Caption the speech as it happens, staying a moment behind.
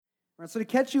So to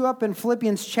catch you up in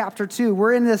Philippians chapter 2,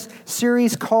 we're in this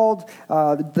series called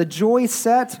The Joy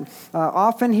Set.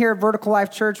 Often here at Vertical Life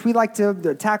Church, we like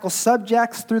to tackle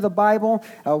subjects through the Bible.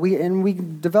 We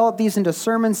develop these into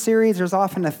sermon series. There's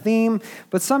often a theme.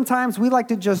 But sometimes we like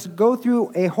to just go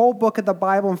through a whole book of the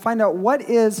Bible and find out what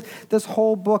is this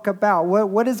whole book about?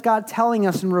 What is God telling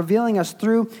us and revealing us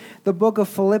through the book of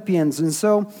Philippians? And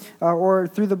so, or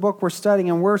through the book we're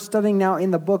studying. And we're studying now in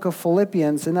the book of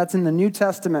Philippians, and that's in the New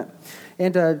Testament.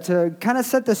 And to kind of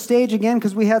set the stage again,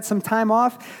 because we had some time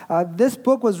off, this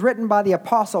book was written by the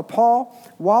Apostle Paul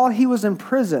while he was in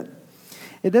prison.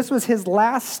 This was his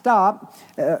last stop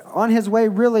on his way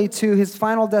really to his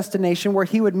final destination where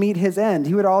he would meet his end.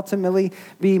 He would ultimately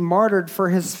be martyred for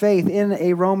his faith in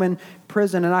a Roman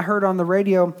prison. And I heard on the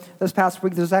radio this past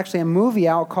week, there's actually a movie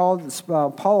out called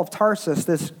Paul of Tarsus,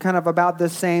 this kind of about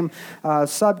this same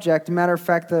subject. Matter of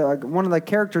fact, one of the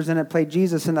characters in it played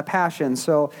Jesus in the Passion,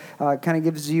 so it kind of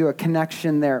gives you a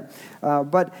connection there.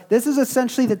 But this is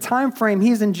essentially the time frame.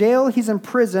 He's in jail, he's in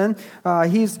prison,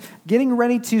 he's getting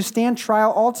ready to stand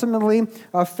trial, ultimately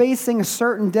facing a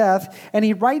certain death, and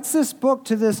he writes this book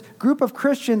to this group of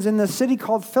Christians in this city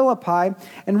called Philippi,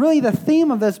 and really the theme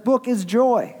of this book is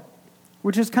joy.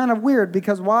 Which is kind of weird,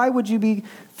 because why would you be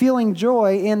feeling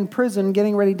joy in prison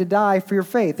getting ready to die for your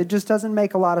faith? It just doesn't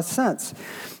make a lot of sense.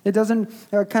 It doesn't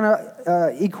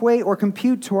equate or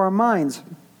compute to our minds.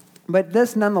 But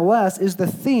this, nonetheless, is the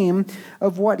theme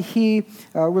of what he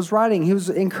was writing. He was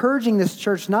encouraging this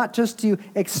church not just to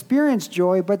experience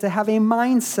joy, but to have a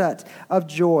mindset of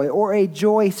joy, or a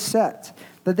joy set.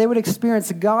 That they would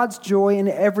experience God's joy in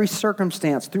every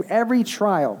circumstance, through every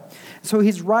trial. So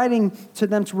he's writing to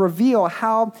them to reveal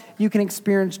how you can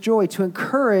experience joy, to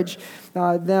encourage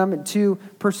them to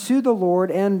pursue the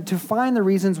Lord and to find the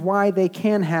reasons why they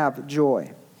can have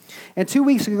joy. And 2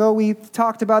 weeks ago, we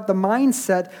talked about the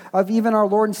mindset of even our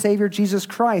Lord and Savior, Jesus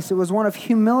Christ. It was one of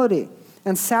humility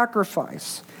and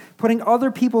sacrifice, putting other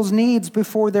people's needs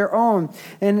before their own.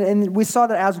 And we saw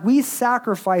that as we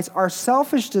sacrifice our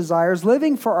selfish desires,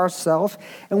 living for ourselves,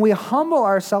 and we humble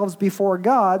ourselves before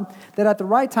God, that at the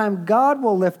right time, God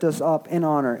will lift us up in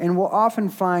honor. And we'll often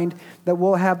find that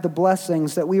we'll have the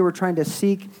blessings that we were trying to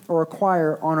seek or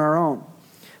acquire on our own.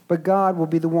 But God will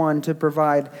be the one to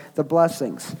provide the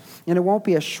blessings. And it won't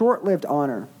be a short-lived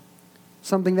honor,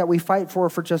 something that we fight for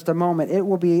just a moment. It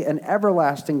will be an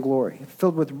everlasting glory,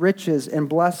 filled with riches and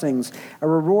blessings, a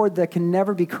reward that can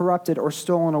never be corrupted or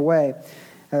stolen away,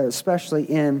 especially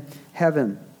in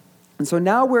heaven. And so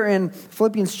now we're in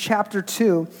Philippians chapter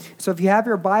 2. So if you have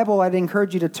your Bible, I'd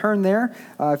encourage you to turn there.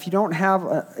 If you don't have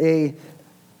a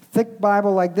thick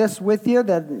Bible like this with you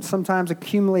that sometimes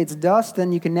accumulates dust,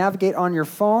 then you can navigate on your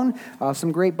phone.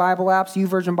 Some great Bible apps.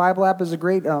 YouVersion Bible app is a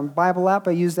great Bible app.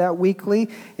 I use that weekly.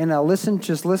 And listen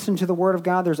to the Word of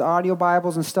God. There's audio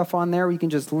Bibles and stuff on there where you can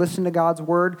just listen to God's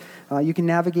Word. You can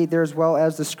navigate there as well,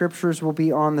 as the scriptures will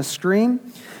be on the screen.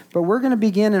 But we're going to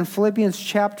begin in Philippians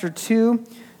chapter 2,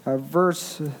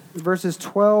 verses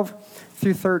 12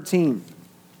 through 13.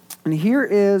 And here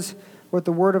is what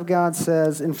the Word of God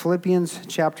says in Philippians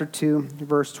chapter 2,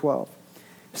 verse 12.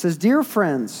 It says, "Dear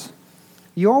friends,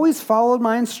 you always followed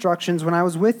my instructions when I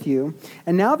was with you,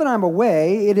 and now that I'm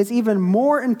away, it is even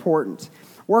more important.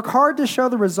 Work hard to show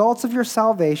the results of your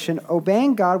salvation,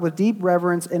 obeying God with deep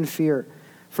reverence and fear.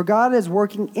 For God is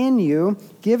working in you,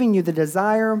 giving you the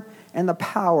desire and the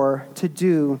power to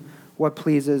do what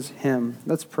pleases Him."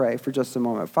 Let's pray for just a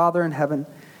moment. Father in heaven,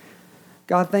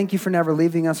 God, thank you for never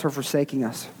leaving us or forsaking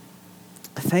us.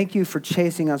 Thank you for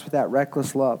chasing us with that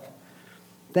reckless love.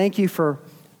 Thank you for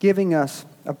giving us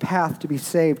a path to be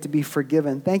saved, to be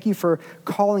forgiven. Thank you for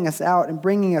calling us out and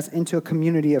bringing us into a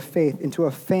community of faith, into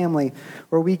a family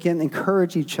where we can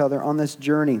encourage each other on this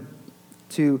journey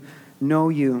to know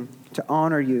you, to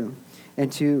honor you,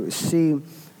 and to see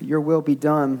your will be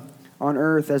done on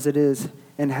earth as it is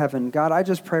in heaven. God, I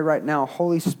just pray right now,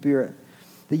 Holy Spirit,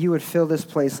 that you would fill this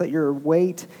place. Let your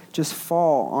weight just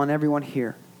fall on everyone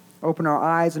here. Open our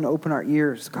eyes and open our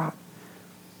ears, God.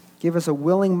 Give us a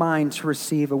willing mind to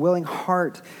receive, a willing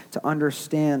heart to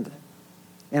understand,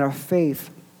 and a faith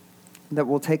that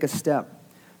will take a step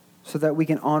so that we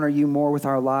can honor you more with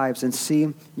our lives and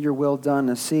see your will done,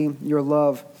 and see your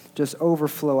love just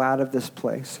overflow out of this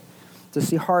place, to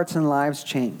see hearts and lives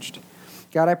changed.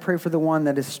 God, I pray for the one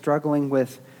that is struggling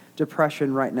with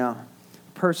depression right now.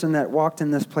 Person that walked in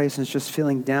this place and is just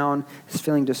feeling down, is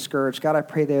feeling discouraged. God, I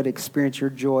pray they would experience your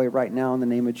joy right now in the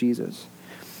name of Jesus.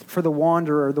 For the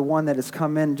wanderer, the one that has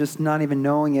come in just not even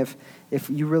knowing if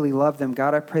you really love them,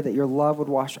 God, I pray that your love would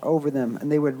wash over them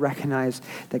and they would recognize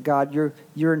that, God,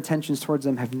 your intentions towards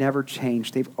them have never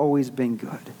changed. They've always been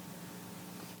good.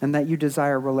 and that you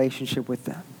desire a relationship with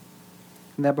them.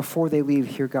 And that before they leave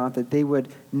here, God, that they would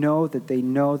know that they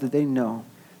know that they know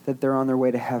that they're on their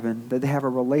way to heaven, that they have a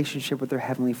relationship with their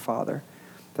Heavenly Father,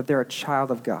 that they're a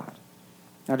child of God.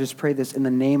 I just pray this in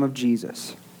the name of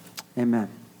Jesus. Amen.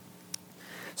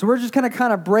 So we're just going to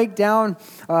kind of break down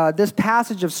this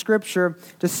passage of Scripture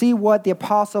to see what the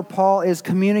Apostle Paul is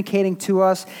communicating to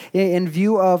us in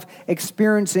view of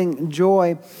experiencing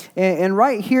joy. And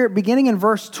right here, beginning in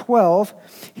verse 12,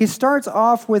 he starts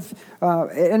off with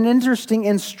an interesting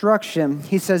instruction.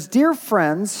 He says, "Dear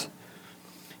friends,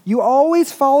 you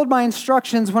always followed my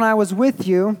instructions when I was with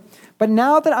you, but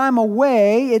now that I'm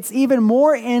away, it's even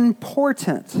more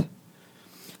important.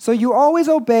 So you always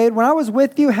obeyed. When I was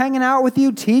with you, hanging out with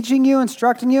you, teaching you,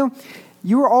 instructing you,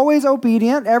 you were always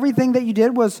obedient. Everything that you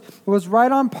did was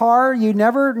right on par. You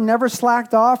never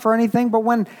slacked off or anything. But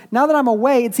now that I'm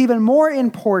away, it's even more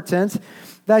important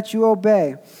that you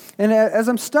obey." And as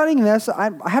I'm studying this,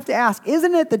 I have to ask,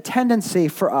 isn't it the tendency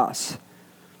for us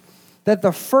that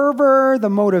the fervor, the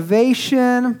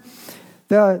motivation,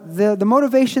 the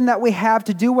motivation that we have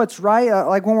to do what's right,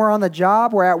 like when we're on the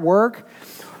job, we're at work,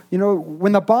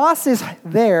 when the boss is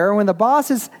there, when the boss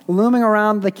is looming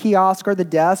around the kiosk or the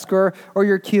desk or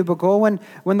your cubicle,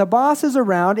 when the boss is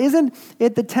around, isn't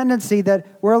it the tendency that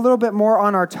we're a little bit more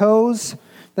on our toes,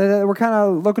 that we're kind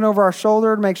of looking over our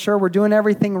shoulder to make sure we're doing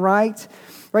everything right?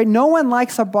 Right? No one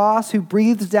likes a boss who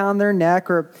breathes down their neck,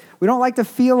 or we don't like to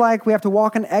feel like we have to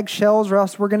walk on eggshells or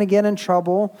else we're going to get in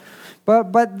trouble.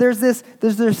 But there's this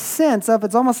sense of,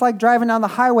 it's almost like driving down the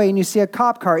highway and you see a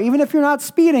cop car. Even if you're not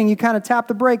speeding, you kind of tap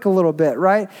the brake a little bit,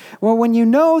 right? Well, when you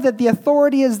know that the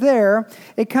authority is there,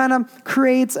 it kind of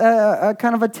creates a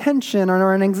kind of a tension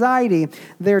or an anxiety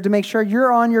there to make sure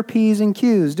you're on your P's and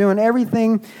Q's, doing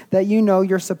everything that you know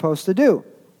you're supposed to do.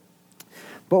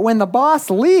 But when the boss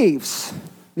leaves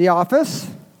the office,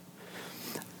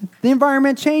 the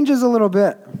environment changes a little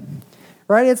bit.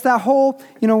 Right? It's that whole,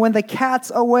 when the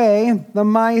cat's away, the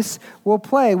mice will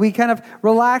play. We kind of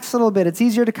relax a little bit. It's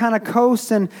easier to kind of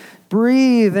coast and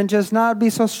breathe and just not be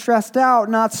so stressed out,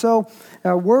 not so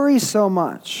worry so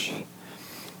much.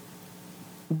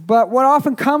 But what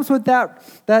often comes with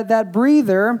that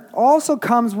breather also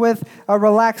comes with a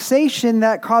relaxation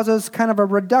that causes kind of a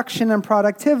reduction in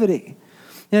productivity.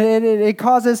 It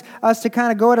causes us to kind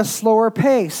of go at a slower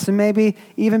pace and maybe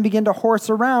even begin to horse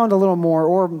around a little more.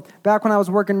 Or back when I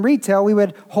was working retail, we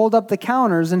would hold up the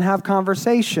counters and have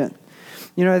conversation.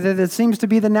 That seems to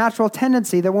be the natural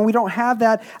tendency that when we don't have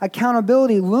that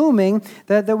accountability looming,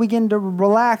 that we begin to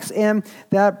relax and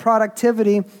that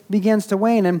productivity begins to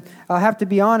wane. And I'll have to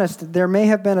be honest, there may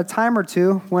have been a time or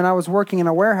two when I was working in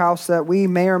a warehouse that we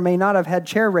may or may not have had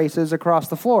chair races across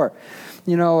the floor.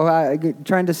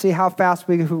 Trying to see how fast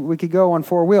we could go on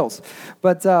four wheels.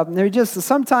 But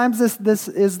sometimes this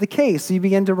is the case. You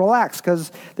begin to relax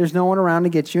because there's no one around to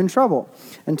get you in trouble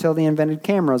until they invented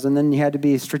cameras, and then you had to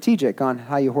be strategic on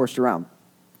how you horsed around.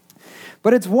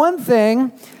 But it's one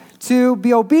thing to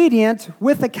be obedient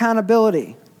with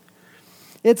accountability.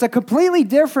 It's a completely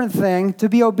different thing to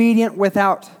be obedient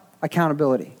without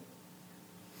accountability.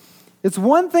 It's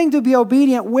one thing to be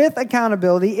obedient with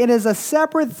accountability. It is a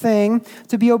separate thing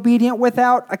to be obedient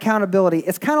without accountability.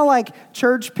 It's kind of like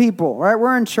church people, right?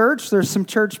 We're in church. There's some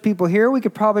church people here. We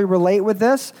could probably relate with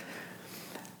this.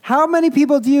 How many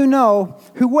people do you know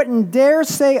who wouldn't dare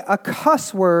say a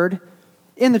cuss word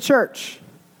in the church?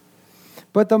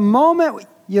 But the moment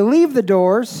you leave the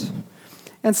doors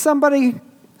and somebody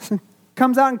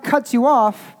comes out and cuts you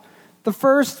off, the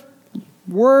first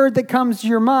word that comes to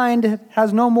your mind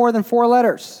has no more than 4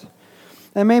 letters.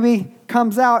 And maybe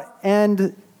comes out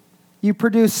and you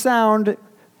produce sound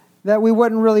that we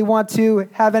wouldn't really want to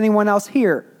have anyone else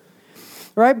hear.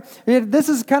 Right? This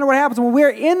is kind of what happens when we're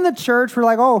in the church. We're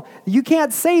like, oh, you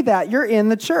can't say that. You're in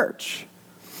the church.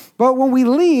 But when we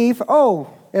leave,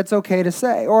 it's okay to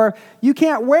say. Or you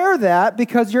can't wear that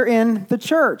because you're in the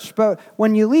church. But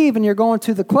when you leave and you're going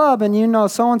to the club and you know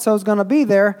so-and-so is going to be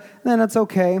there, then it's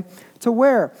okay to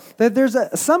wear. That there's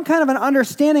some kind of an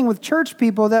understanding with church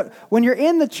people that when you're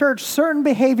in the church, certain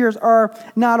behaviors are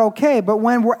not okay. But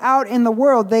when we're out in the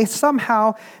world, they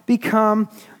somehow become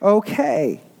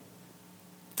okay.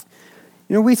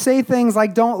 We say things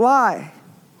like, don't lie,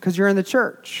 because you're in the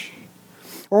church.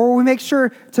 Or we make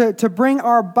sure to bring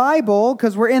our Bible,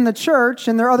 because we're in the church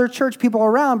and there are other church people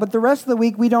around, but the rest of the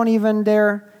week we don't even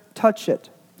dare touch it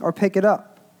or pick it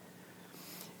up.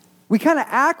 We kind of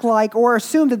act like or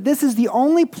assume that this is the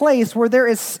only place where there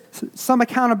is some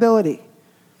accountability.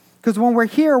 Because when we're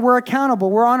here, we're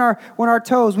accountable. We're on our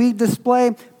toes. We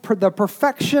display the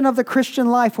perfection of the Christian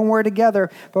life when we're together.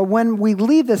 But when we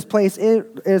leave this place,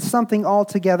 it is something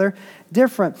altogether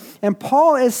different. And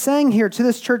Paul is saying here to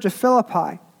this church of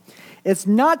Philippi, it's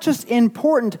not just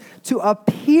important to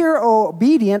appear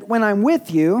obedient when I'm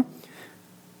with you,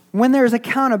 when there's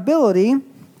accountability,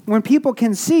 when people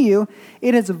can see you,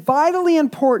 it is vitally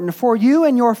important for you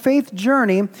and your faith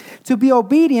journey to be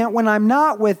obedient when I'm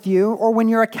not with you or when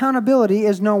your accountability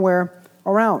is nowhere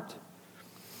around.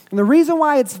 And the reason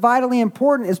why it's vitally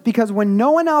important is because when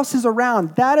no one else is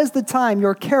around, that is the time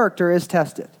your character is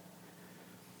tested.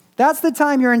 That's the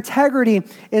time your integrity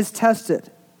is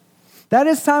tested. That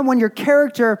is time when your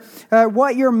character,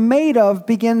 what you're made of,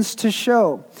 begins to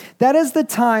show. That is the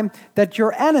time that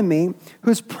your enemy,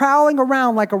 who's prowling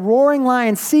around like a roaring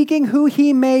lion, seeking who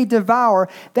he may devour,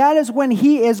 that is when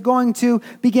he is going to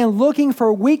begin looking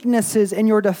for weaknesses in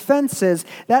your defenses.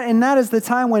 And that is the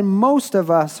time when most of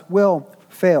us will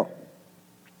fail.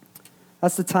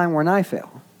 That's the time when I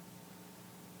fail,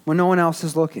 when no one else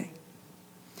is looking.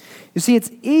 You see,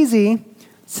 it's easy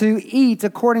to eat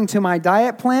according to my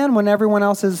diet plan when everyone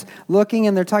else is looking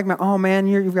and they're talking about, oh man,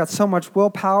 you've got so much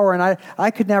willpower and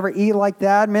I could never eat like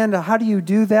that. Man, how do you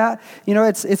do that? You know,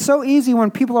 it's so easy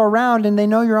when people are around and they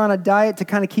know you're on a diet to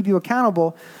kind of keep you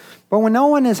accountable. But when no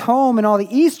one is home and all the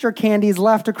Easter candy is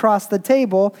left across the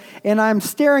table and I'm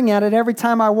staring at it every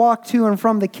time I walk to and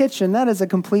from the kitchen, that is a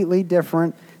completely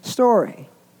different story.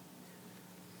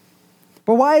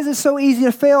 But why is it so easy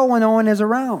to fail when no one is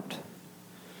around?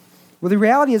 Well, the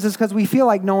reality is it's because we feel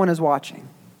like no one is watching.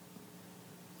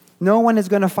 No one is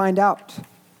going to find out. You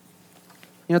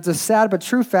know, it's a sad but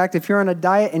true fact. If you're on a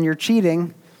diet and you're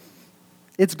cheating,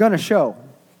 it's going to show.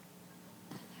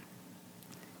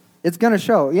 It's going to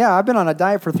show. Yeah, I've been on a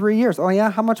diet for 3 years. Oh,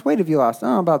 yeah? How much weight have you lost?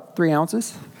 Oh, about 3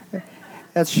 ounces.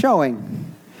 That's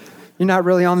showing. You're not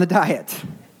really on the diet.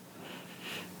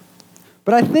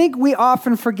 But I think we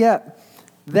often forget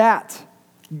that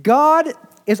God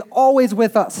is always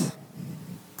with us.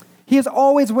 He is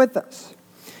always with us.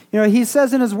 You know, he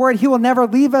says in his word, he will never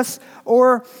leave us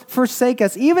or forsake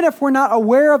us. Even if we're not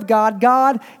aware of God,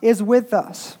 God is with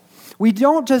us. We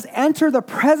don't just enter the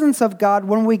presence of God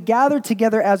when we gather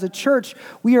together as a church.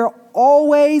 We are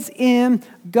always in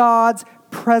God's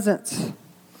presence.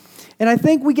 And I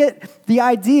think we get the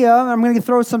idea, I'm going to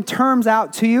throw some terms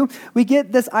out to you. We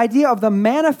get this idea of the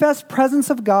manifest presence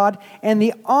of God and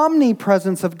the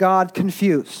omnipresence of God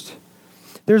confused.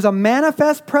 There's a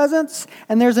manifest presence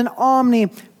and there's an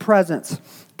omnipresence.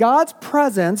 God's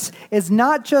presence is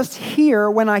not just here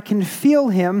when I can feel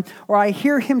him or I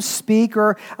hear him speak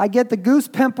or I get the goose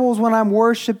pimples when I'm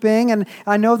worshiping and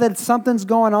I know that something's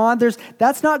going on.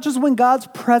 That's not just when God's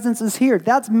presence is here.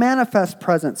 That's manifest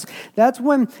presence. That's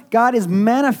when God is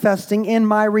manifesting in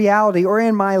my reality or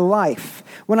in my life.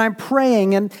 When I'm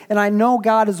praying and I know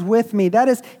God is with me, that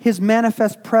is his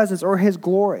manifest presence or his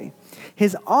glory.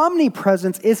 His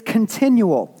omnipresence is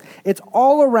continual. It's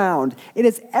all around. It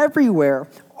is everywhere,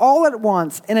 all at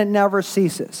once, and it never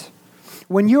ceases.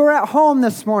 When you were at home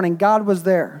this morning, God was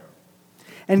there.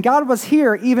 And God was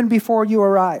here even before you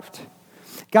arrived.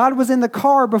 God was in the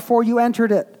car before you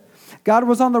entered it. God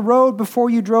was on the road before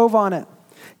you drove on it.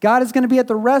 God is going to be at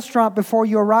the restaurant before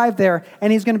you arrive there,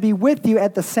 and he's going to be with you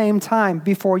at the same time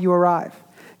before you arrive.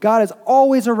 God is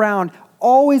always around,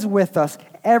 always with us,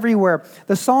 everywhere.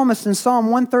 The psalmist in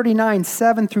Psalm 139,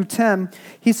 7 through 10,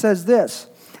 he says this,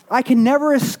 I can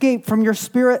never escape from your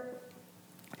spirit.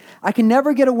 I can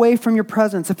never get away from your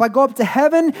presence. If I go up to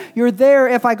heaven, you're there.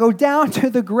 If I go down to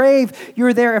the grave,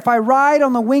 you're there. If I ride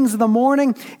on the wings of the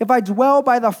morning, if I dwell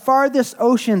by the farthest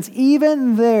oceans,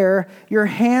 even there, your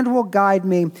hand will guide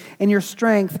me and your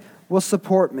strength will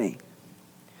support me.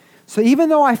 So even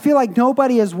though I feel like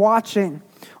nobody is watching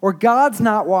or God's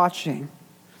not watching,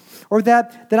 or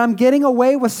that I'm getting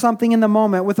away with something in the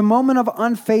moment, with a moment of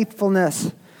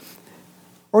unfaithfulness,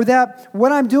 or that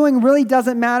what I'm doing really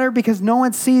doesn't matter because no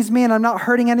one sees me and I'm not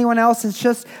hurting anyone else, it's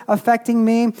just affecting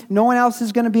me. No one else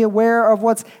is going to be aware of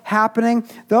what's happening.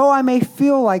 Though I may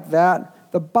feel like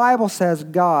that, the Bible says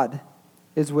God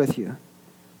is with you.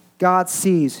 God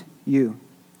sees you.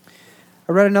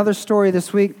 I read another story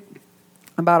this week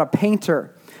about a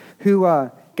painter who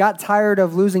got tired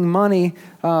of losing money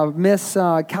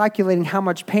miscalculating how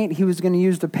much paint he was going to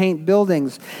use to paint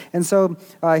buildings. And so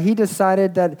he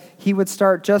decided that he would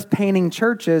start just painting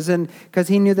churches, and because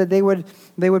he knew that they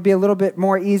would be a little bit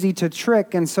more easy to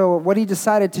trick. And so what he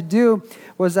decided to do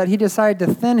was that he decided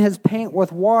to thin his paint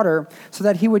with water so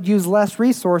that he would use less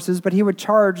resources, but he would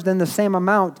charge then the same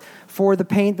amount for the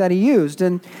paint that he used.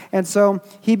 And so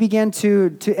he began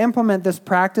to implement this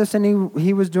practice, and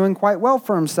he was doing quite well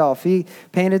for himself. He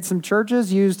painted some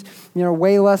churches, used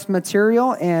way less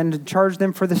material, and charged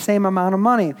them for the same amount of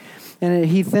money. And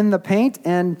he thinned the paint,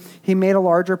 and he made a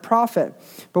larger profit.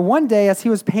 But one day, as he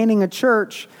was painting a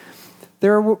church,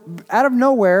 out of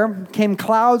nowhere came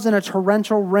clouds and a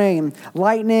torrential rain,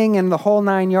 lightning and the whole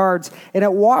 9 yards, and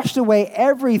it washed away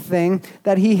everything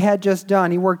that he had just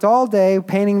done. He worked all day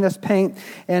painting this paint,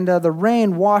 and the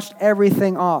rain washed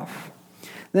everything off.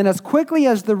 Then as quickly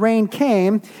as the rain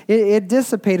came, it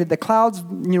dissipated. The clouds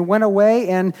went away,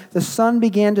 and the sun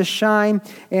began to shine,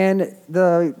 and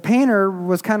the painter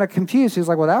was kind of confused. He was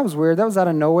like, well, that was weird. That was out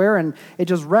of nowhere, and it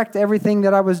just wrecked everything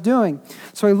that I was doing.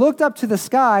 So he looked up to the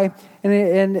sky,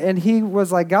 and he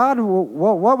was like, God,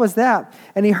 what was that?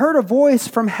 And he heard a voice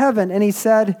from heaven, and he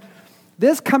said,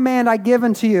 this command I give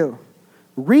unto you,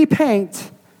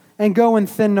 repaint and go and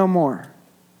thin no more.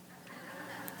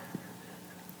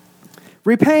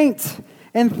 Repaint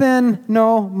and thin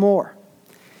no more.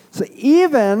 So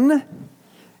even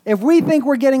if we think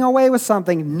we're getting away with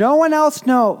something, no one else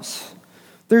knows.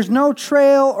 There's no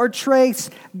trail or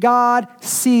trace. God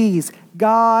sees.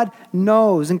 God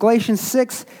knows. In Galatians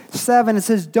 6:7, it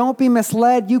says, don't be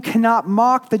misled. You cannot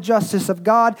mock the justice of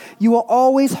God. You will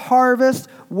always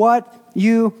harvest what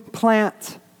you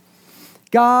plant.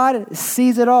 God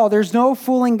sees it all. There's no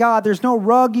fooling God. There's no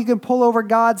rug you can pull over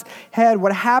God's head.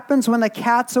 What happens when the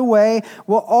cat's away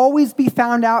will always be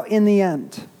found out in the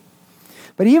end.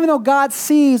 But even though God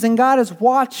sees and God is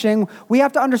watching, we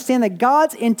have to understand that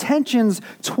God's intentions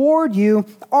toward you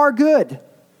are good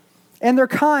and they're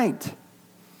kind.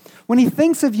 When he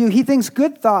thinks of you, he thinks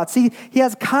good thoughts. He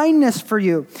has kindness for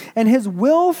you. And his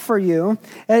will for you,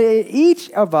 each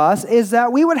of us, is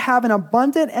that we would have an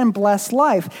abundant and blessed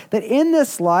life. That in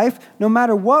this life, no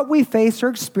matter what we face or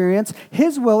experience,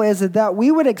 his will is that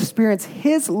we would experience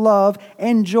his love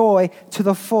and joy to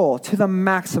the full, to the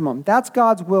maximum. That's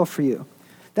God's will for you.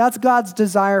 That's God's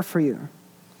desire for you.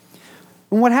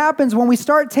 And what happens when we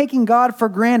start taking God for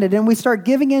granted and we start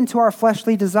giving in to our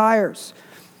fleshly desires,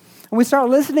 and we start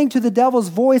listening to the devil's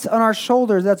voice on our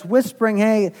shoulders that's whispering,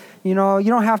 hey, you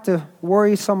don't have to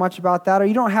worry so much about that, or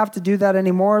you don't have to do that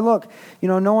anymore. Look,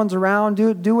 no one's around.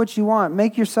 Do what you want.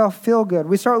 Make yourself feel good.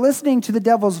 We start listening to the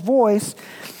devil's voice.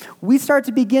 We start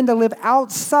to begin to live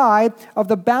outside of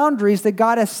the boundaries that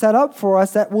God has set up for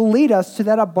us that will lead us to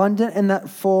that abundant and that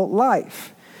full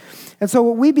life. And so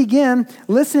when we begin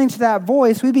listening to that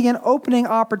voice, we begin opening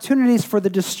opportunities for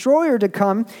the destroyer to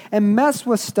come and mess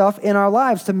with stuff in our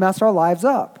lives, to mess our lives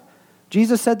up.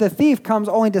 Jesus said the thief comes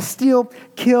only to steal,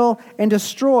 kill, and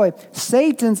destroy.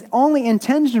 Satan's only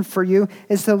intention for you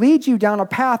is to lead you down a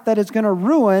path that is going to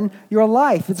ruin your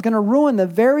life. It's going to ruin the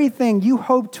very thing you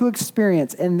hope to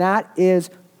experience, and that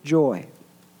is joy.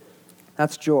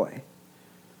 That's joy.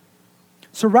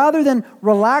 So rather than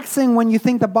relaxing when you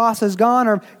think the boss is gone,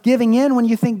 or giving in when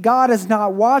you think God is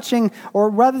not watching, or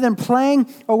rather than playing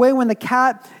away when the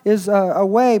cat is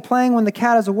away,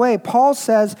 Paul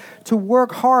says to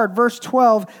work hard. Verse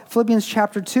 12, Philippians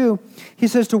chapter 2, he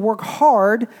says to work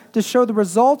hard to show the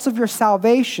results of your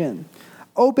salvation,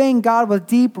 obeying God with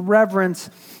deep reverence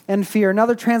and fear.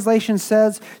 Another translation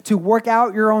says to work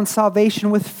out your own salvation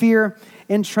with fear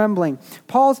and trembling.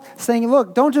 Paul's saying,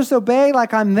 look, don't just obey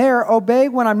like I'm there. Obey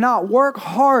when I'm not. Work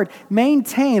hard,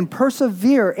 maintain,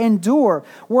 persevere, endure.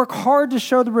 Work hard to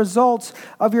show the results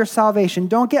of your salvation.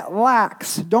 Don't get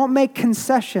lax. Don't make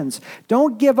concessions.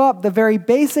 Don't give up the very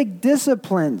basic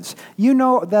disciplines you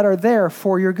know that are there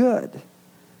for your good.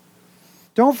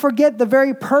 Don't forget the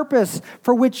very purpose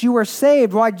for which you were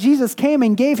saved, why Jesus came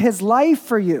and gave his life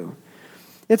for you.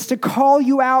 It's to call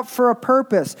you out for a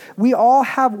purpose. We all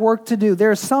have work to do.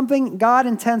 There's something God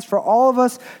intends for all of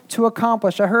us to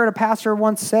accomplish. I heard a pastor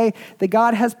once say that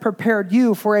God has prepared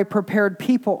you for a prepared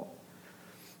people.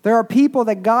 There are people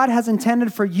that God has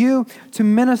intended for you to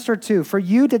minister to, for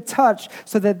you to touch,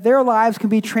 so that their lives can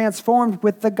be transformed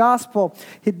with the gospel.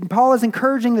 Paul is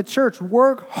encouraging the church,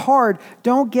 work hard,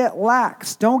 don't get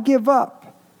lax, don't give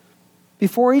up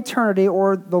before eternity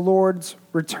or the Lord's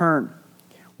return.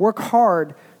 Work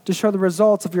hard to show the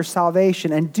results of your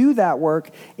salvation, and do that work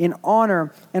in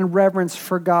honor and reverence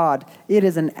for God. It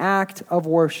is an act of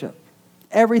worship.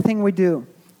 Everything we do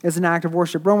is an act of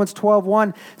worship. Romans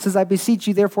 12:1 says, I beseech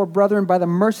you, therefore, brethren, by the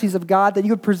mercies of God, that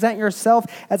you would present yourself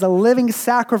as a living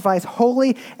sacrifice,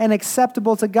 holy and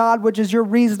acceptable to God, which is your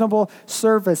reasonable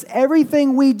service.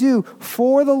 Everything we do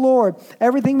for the Lord,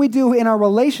 everything we do in our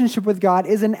relationship with God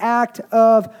is an act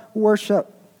of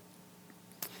worship.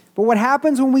 But what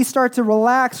happens when we start to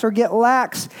relax or get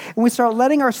lax and we start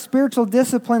letting our spiritual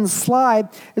disciplines slide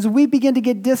is we begin to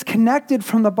get disconnected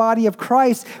from the body of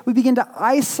Christ. We begin to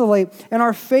isolate and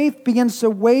our faith begins to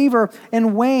waver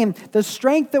and wane. The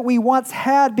strength that we once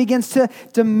had begins to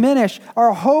diminish.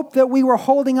 Our hope that we were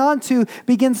holding on to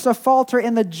begins to falter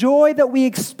and the joy that we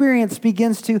experience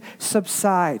begins to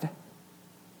subside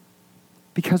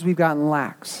because we've gotten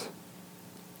lax.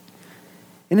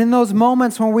 And in those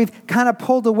moments when we've kind of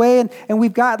pulled away and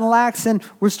we've gotten lax and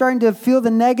we're starting to feel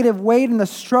the negative weight and the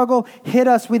struggle hit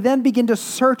us, we then begin to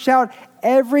search out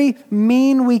every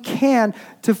mean we can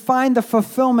to find the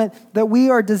fulfillment that we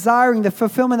are desiring, the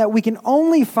fulfillment that we can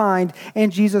only find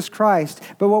in Jesus Christ.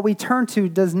 But what we turn to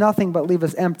does nothing but leave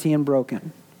us empty and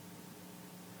broken.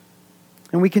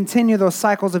 And we continue those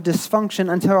cycles of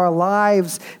dysfunction until our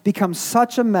lives become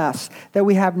such a mess that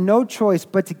we have no choice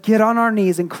but to get on our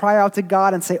knees and cry out to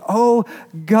God and say, oh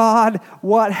God,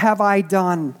 what have I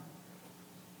done?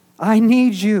 I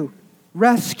need you.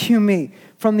 Rescue me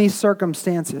from these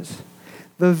circumstances.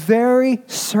 The very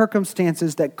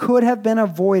circumstances that could have been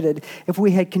avoided if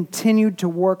we had continued to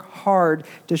work hard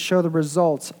to show the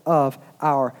results of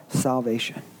our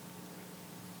salvation.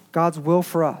 God's will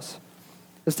for us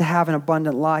is to have an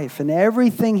abundant life. And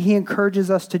everything he encourages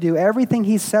us to do, everything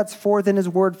he sets forth in his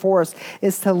word for us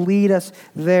is to lead us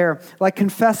there. Like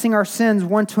confessing our sins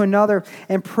one to another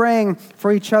and praying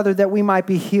for each other that we might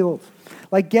be healed.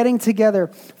 Like getting together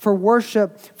for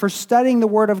worship, for studying the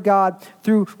word of God,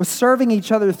 through serving each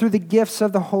other through the gifts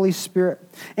of the Holy Spirit.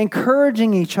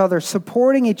 Encouraging each other,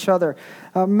 supporting each other,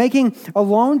 making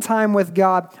alone time with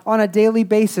God on a daily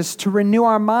basis to renew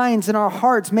our minds and our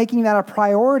hearts, making that a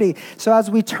priority. So as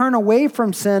we turn away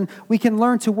from sin, we can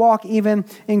learn to walk even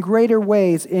in greater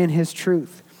ways in his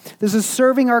truth. This is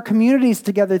serving our communities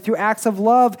together through acts of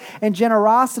love and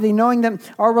generosity, knowing that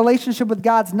our relationship with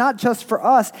God's not just for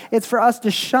us, it's for us to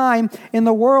shine in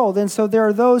the world. And so there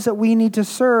are those that we need to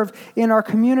serve in our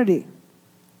community.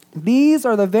 These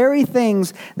are the very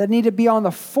things that need to be on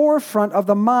the forefront of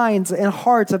the minds and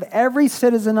hearts of every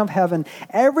citizen of heaven,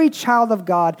 every child of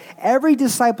God, every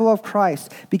disciple of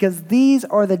Christ, because these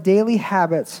are the daily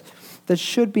habits that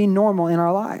should be normal in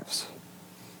our lives.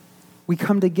 We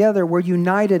come together, we're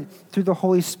united through the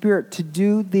Holy Spirit to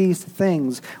do these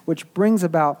things, which brings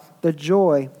about the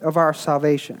joy of our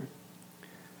salvation.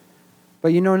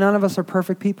 But none of us are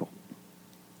perfect people.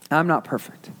 I'm not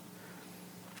perfect.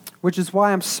 Which is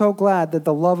why I'm so glad that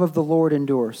the love of the Lord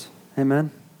endures.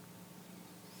 Amen.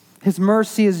 His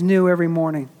mercy is new every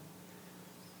morning.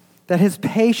 That his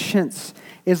patience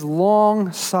is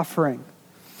long suffering.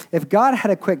 If God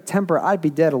had a quick temper, I'd be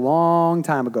dead a long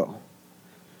time ago.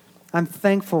 I'm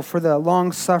thankful for the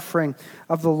long suffering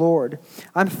of the Lord.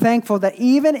 I'm thankful that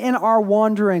even in our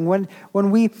wandering,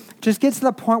 when we just get to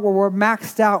the point where we're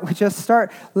maxed out, we just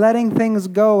start letting things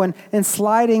go and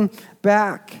sliding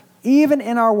back. Even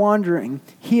in our wandering,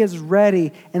 he is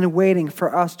ready and waiting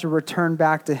for us to return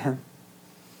back to him.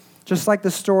 Just like the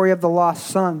story of the lost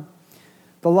son.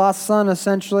 The lost son,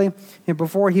 essentially,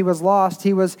 before he was lost,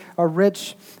 he was a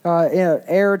rich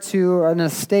heir to an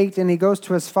estate, and he goes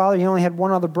to his father. He only had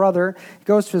one other brother. He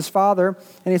goes to his father,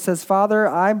 and he says, Father,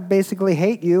 I basically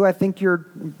hate you. I think you're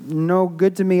no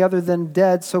good to me other than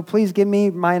dead, so please give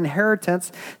me my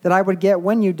inheritance that I would get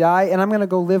when you die, and I'm going to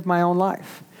go live my own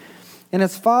life. And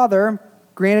his father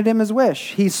granted him his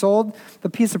wish. He sold the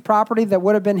piece of property that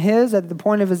would have been his at the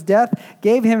point of his death,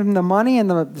 gave him the money,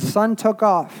 and the son took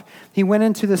off. He went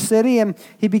into the city and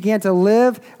he began to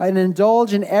live and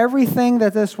indulge in everything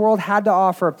that this world had to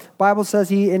offer. The Bible says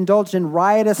he indulged in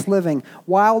riotous living,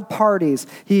 wild parties.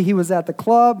 He was at the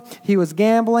club, he was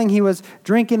gambling, he was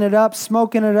drinking it up,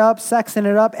 smoking it up, sexing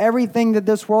it up. Everything that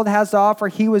this world has to offer,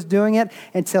 he was doing it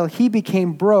until he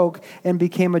became broke and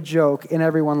became a joke and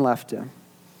everyone left him.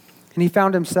 And he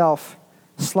found himself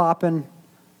slopping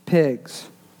pigs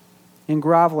and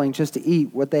groveling just to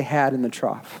eat what they had in the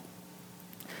trough.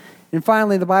 And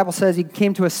finally, the Bible says he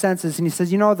came to his senses and he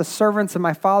says, the servants in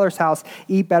my father's house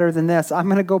eat better than this. I'm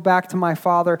going to go back to my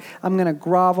father. I'm going to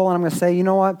grovel and I'm going to say, you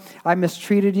know what? I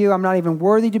mistreated you. I'm not even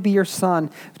worthy to be your son.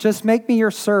 Just make me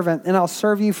your servant and I'll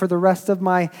serve you for the rest of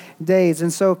my days.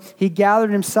 And so he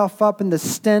gathered himself up in the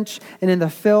stench and in the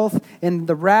filth and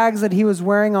the rags that he was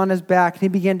wearing on his back. And he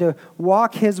began to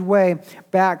walk his way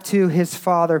back to his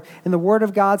father. And the word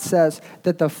of God says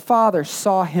that the father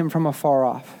saw him from afar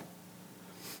off.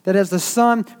 That as the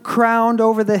sun crowned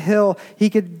over the hill,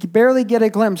 he could barely get a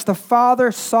glimpse. The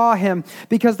Father saw him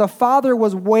because the Father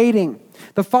was waiting.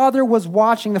 The Father was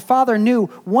watching. The Father knew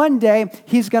one day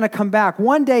he's going to come back.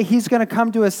 One day he's going to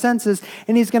come to his senses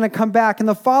and he's going to come back. And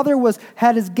the Father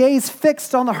had his gaze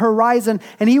fixed on the horizon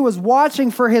and he was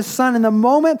watching for his son. And the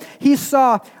moment he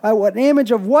saw an image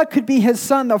of what could be his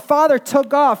son, the Father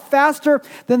took off faster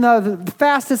than the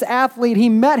fastest athlete. He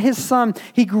met his son.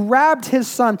 He grabbed his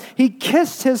son. He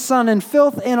kissed his son in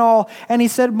filth and all. And he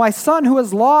said, my son who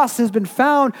was lost has been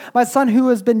found. My son who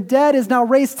has been dead is now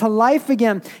raised to life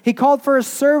again. He called for his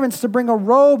servants to bring a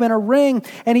robe and a ring,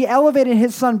 and he elevated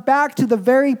his son back to the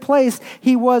very place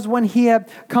he was when he had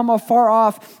come afar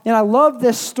off. And I love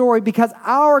this story because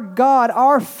our God,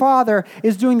 our Father,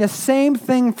 is doing the same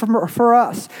thing for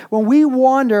us. When we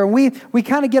wander and we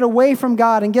kind of get away from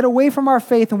God and get away from our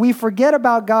faith and we forget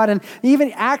about God and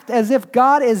even act as if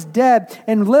God is dead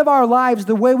and live our lives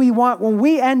the way we want, when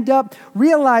we end up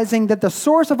realizing that the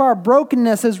source of our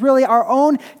brokenness is really our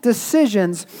own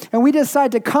decisions and we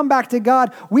decide to come back to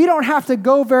God, we don't have to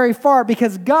go very far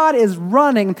because God is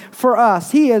running for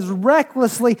us. He is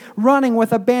recklessly running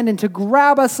with abandon to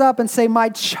grab us up and say, my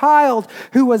child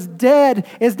who was dead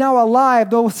is now alive.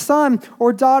 The son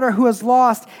or daughter who is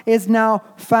lost is now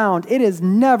found. It is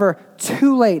never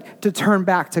too late to turn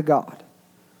back to God.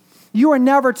 You are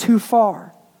never too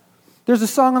far. There's a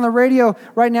song on the radio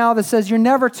right now that says, you're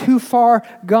never too far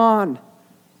gone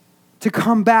to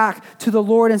come back to the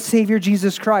Lord and Savior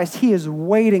Jesus Christ. He is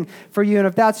waiting for you. And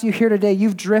if that's you here today,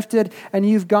 you've drifted and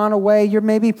you've gone away,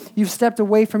 you've stepped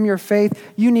away from your faith,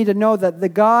 you need to know that the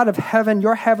God of heaven,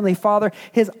 your heavenly Father,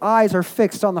 his eyes are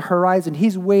fixed on the horizon.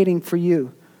 He's waiting for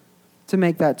you to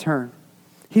make that turn.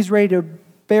 He's ready to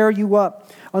bear you up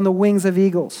on the wings of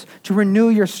eagles, to renew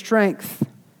your strength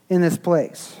in this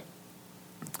place.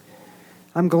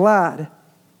 I'm glad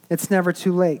it's never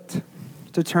too late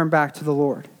to turn back to the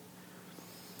Lord.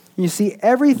 You see,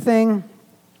 everything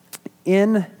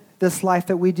in this life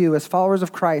that we do as followers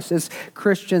of Christ, as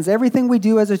Christians, everything we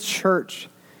do as a church,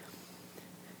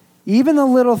 even the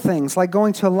little things like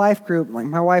going to a life group, like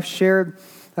my wife shared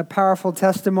a powerful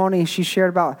testimony. She shared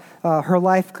about her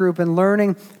life group and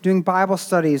learning, doing Bible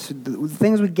studies,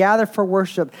 things we gather for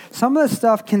worship. Some of the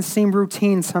stuff can seem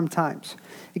routine sometimes.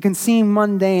 It can seem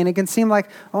mundane. It can seem like,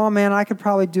 oh man, I could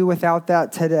probably do without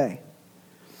that today.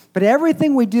 But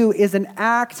everything we do is an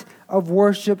act of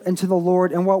worship unto the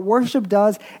Lord. And what worship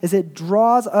does is it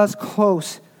draws us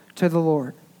close to the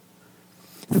Lord.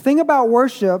 The thing about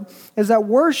worship is that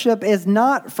worship is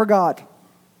not for God.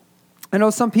 I know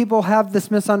some people have this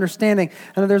misunderstanding.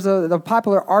 And there's a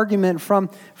popular argument from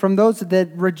those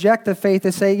that reject the faith.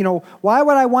 They say, why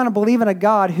would I want to believe in a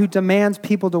God who demands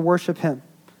people to worship him?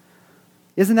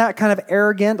 Isn't that kind of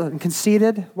arrogant and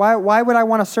conceited? Why would I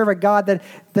want to serve a God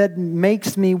that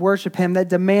makes me worship him, that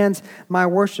demands my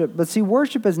worship? But see,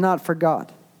 worship is not for God.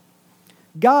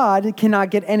 God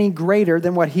cannot get any greater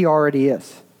than what he already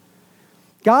is.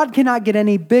 God cannot get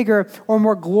any bigger or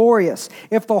more glorious.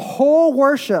 If the whole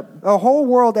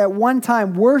world at one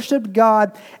time worshiped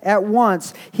God at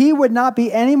once, he would not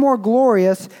be any more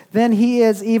glorious than he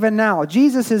is even now.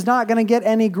 Jesus is not going to get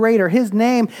any greater. His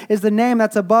name is the name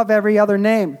that's above every other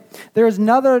name. There is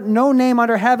no name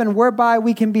under heaven whereby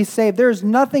we can be saved. There is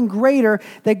nothing greater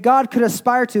that God could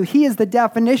aspire to. He is the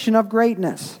definition of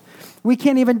greatness. We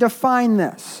can't even define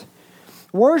this.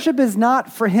 Worship is not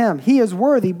for him. He is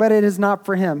worthy, but it is not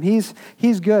for him. He's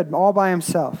good all by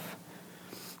himself.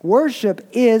 Worship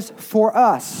is for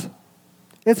us.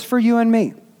 It's for you and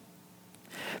me.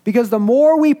 Because the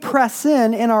more we press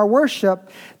in our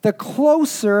worship, the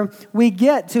closer we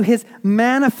get to his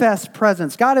manifest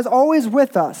presence. God is always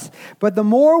with us, but the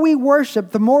more we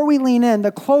worship, the more we lean in,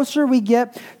 the closer we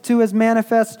get to his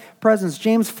manifest presence.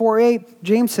 James 4:8,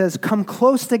 James says, come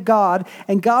close to God,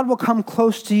 and God will come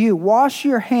close to you. Wash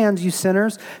your hands, you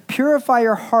sinners. Purify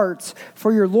your hearts,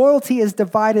 for your loyalty is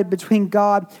divided between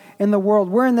God and the world.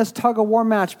 We're in this tug-of-war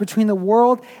match between the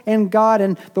world and God,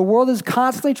 and the world is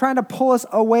constantly trying to pull us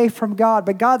away from God.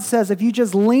 But God says, if you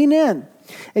just lean in,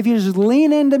 if you just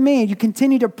lean into me, you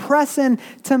continue to press in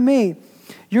to me,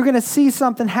 you're going to see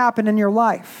something happen in your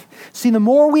life. See, the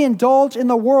more we indulge in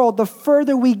the world, the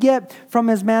further we get from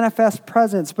his manifest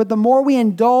presence. But the more we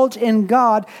indulge in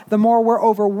God, the more we're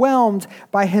overwhelmed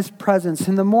by his presence.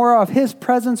 And the more of his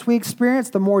presence we experience,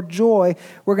 the more joy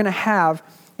we're going to have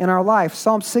in our life.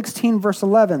 Psalm 16, verse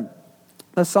 11.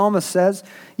 The psalmist says,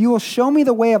 "You will show me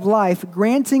the way of life,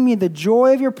 granting me the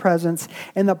joy of your presence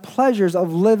and the pleasures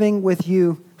of living with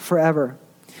you forever."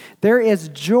 There is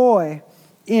joy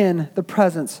in the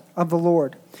presence of the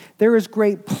Lord. There is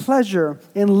great pleasure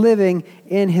in living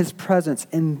in his presence.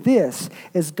 And this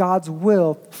is God's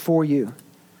will for you.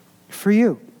 For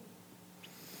you.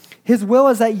 His will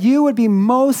is that you would be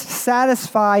most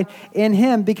satisfied in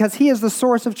him because he is the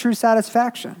source of true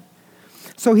satisfaction.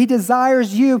 So he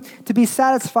desires you to be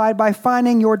satisfied by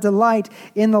finding your delight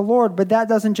in the Lord. But that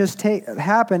doesn't just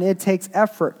happen. It takes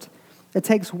effort. It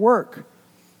takes work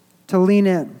to lean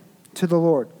in to the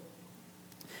Lord.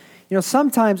 You know,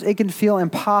 sometimes it can feel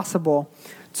impossible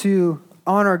to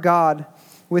honor God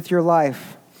with your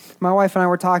life. My wife and I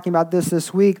were talking about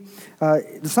this week.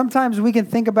 Sometimes we can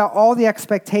think about all the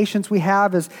expectations we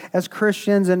have as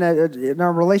Christians and in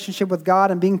our relationship with God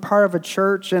and being part of a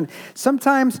church. And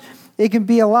sometimes it can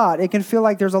be a lot. It can feel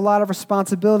like there's a lot of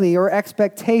responsibility or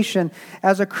expectation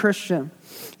as a Christian.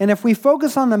 And if we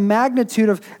focus on the magnitude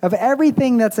of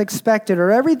everything that's expected or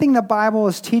everything the Bible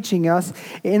is teaching us,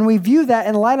 and we view that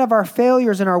in light of our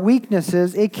failures and our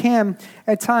weaknesses, it can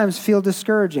at times feel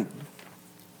discouraging.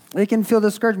 It can feel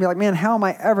discouraging. Be like, man, how am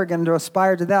I ever going to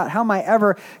aspire to that? How am I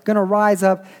ever going to rise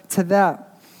up to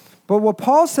that? But what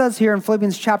Paul says here in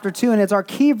Philippians chapter 2, and it's our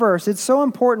key verse, it's so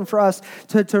important for us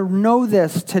to know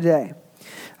this today.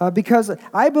 Because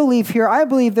I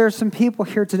believe there's some people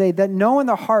here today that know in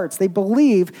their hearts, they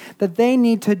believe that they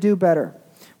need to do better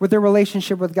with their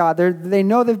relationship with God. They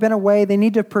know they've been away, they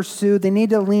need to pursue, they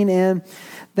need to lean in,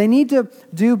 they need to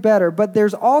do better. But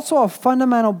there's also a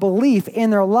fundamental belief in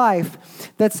their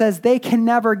life that says they can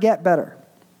never get better.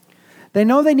 They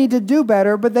know they need to do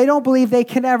better, but they don't believe they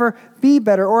can ever be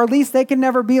better, or at least they can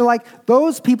never be like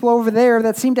those people over there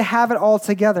that seem to have it all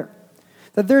together.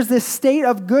 That there's this state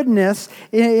of goodness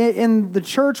in the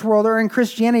church world or in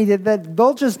Christianity that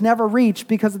they'll just never reach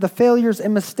because of the failures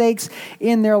and mistakes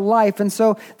in their life. And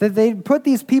so that they put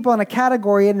these people in a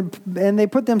category and they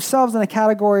put themselves in a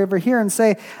category over here and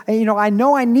say, you know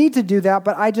I need to do that,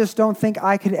 but I just don't think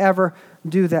I could ever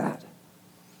do that.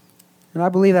 And I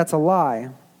believe that's a lie.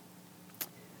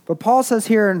 But Paul says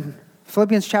here in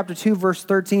Philippians chapter 2, verse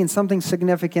 13, something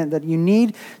significant that you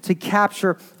need to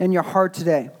capture in your heart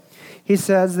today. He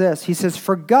says this, he says,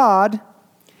 "For God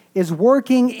is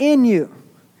working in you,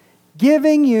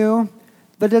 giving you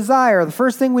the desire." The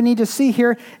first thing we need to see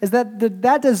here is that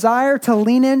that desire to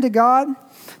lean into God,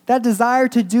 that desire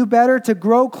to do better, to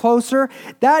grow closer,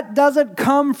 that doesn't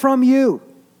come from you.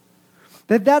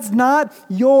 That's not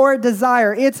your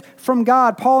desire. It's from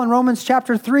God. Paul in Romans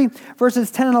chapter 3,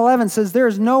 verses 10 and 11 says, "There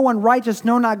is no one righteous,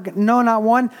 no, not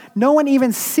one. No one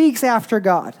even seeks after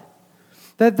God."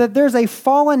 That there's a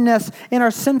fallenness in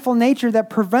our sinful nature that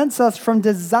prevents us from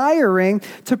desiring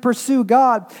to pursue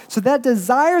God. So that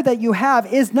desire that you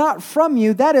have is not from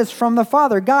you, that is from the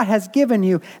Father. God has given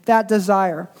you that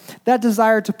desire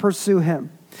to pursue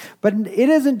him. But it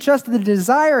isn't just the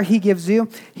desire he gives you.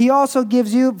 He also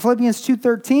gives you, Philippians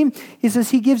 2:13, he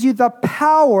says he gives you the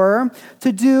power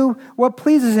to do what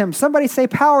pleases him. Somebody say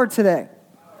power today.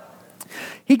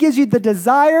 He gives you the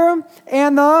desire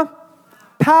and the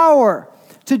power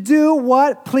to do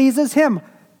what pleases him.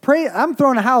 I'm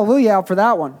throwing a hallelujah out for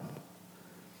that one.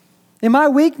 In my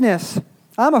weakness,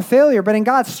 I'm a failure, but in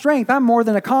God's strength, I'm more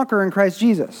than a conqueror in Christ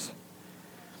Jesus.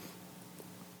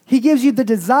 He gives you the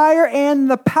desire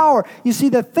and the power. You see,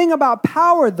 the thing about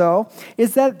power, though,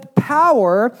 is that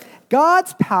power,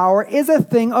 God's power, is a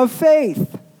thing of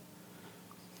faith.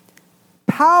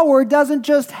 Power doesn't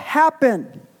just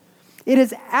happen. It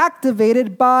is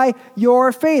activated by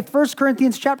your faith. 1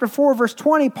 Corinthians chapter 4, verse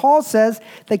 20, Paul says,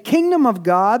 the kingdom of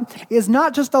God is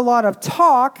not just a lot of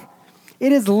talk,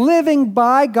 it is living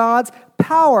by God's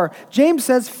power. James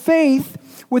says faith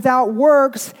without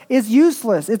works is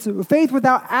useless. It's faith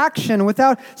without action,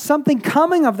 without something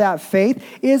coming of that faith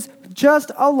is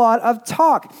just a lot of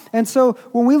talk. And so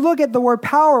when we look at the word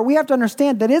power, we have to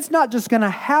understand that it's not just going to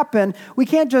happen. We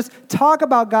can't just talk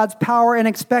about God's power and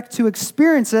expect to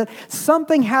experience it.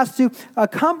 Something has to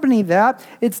accompany that.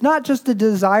 It's not just a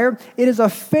desire. It is a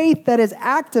faith that is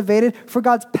activated for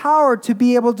God's power to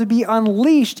be able to be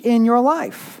unleashed in your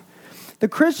life. The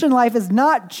Christian life is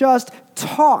not just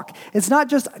talk. It's not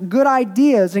just good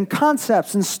ideas and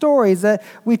concepts and stories that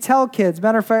we tell kids.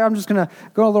 Matter of fact, I'm just going to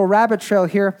go a little rabbit trail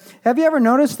here. Have you ever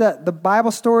noticed that the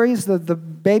Bible stories, the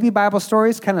baby Bible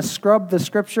stories, kind of scrub the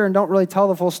scripture and don't really tell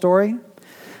the full story?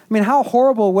 I mean, how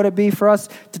horrible would it be for us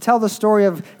to tell the story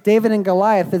of David and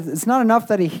Goliath? It's not enough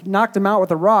that he knocked him out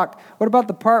with a rock. What about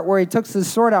the part where he takes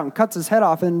his sword out and cuts his head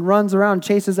off and runs around and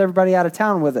chases everybody out of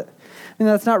town with it? I mean,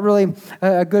 that's not really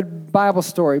a good Bible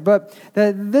story. But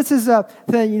this is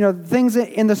things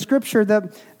in the scripture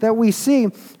that we see.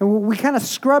 We kind of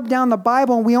scrub down the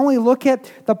Bible and we only look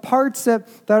at the parts that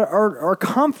are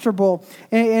comfortable.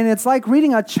 And it's like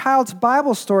reading a child's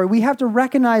Bible story. We have to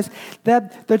recognize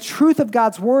that the truth of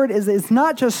God's word is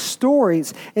not just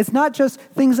stories. It's not just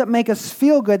things that make us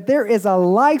feel good. There is a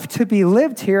life to be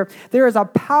lived here. There is a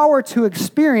power to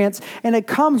experience. And it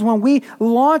comes when we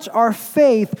launch our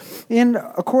faith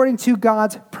according to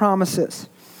God's promises.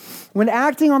 When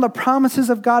acting on the promises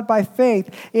of God by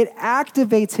faith, it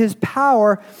activates his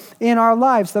power in our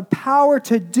lives, the power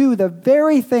to do the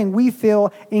very thing we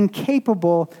feel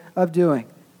incapable of doing.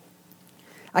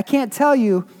 I can't tell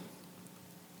you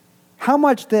how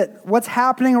much that what's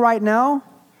happening right now,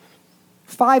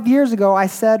 5 years ago I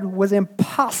said was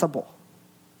impossible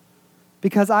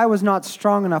because I was not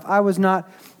strong enough. I was not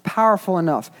powerful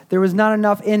enough. There was not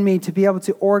enough in me to be able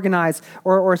to organize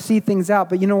or see things out.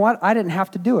 But you know what? I didn't have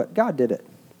to do it. God did it.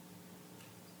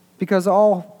 Because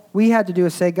all we had to do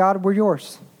is say, God, we're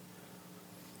yours.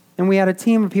 And we had a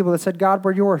team of people that said, God,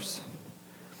 we're yours.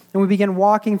 And we began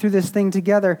walking through this thing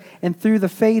together. And through the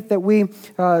faith that we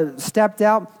stepped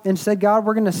out and said, God,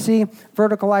 we're going to see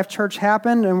Vertical Life Church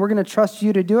happen, and we're going to trust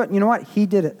you to do it. And you know what? He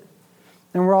did it.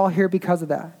 And we're all here because of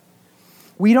that.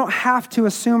 We don't have to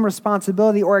assume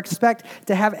responsibility or expect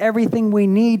to have everything we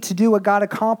need to do what God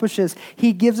accomplishes.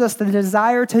 He gives us the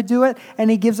desire to do it,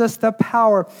 and he gives us the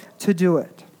power to do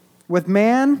it. With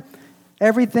man,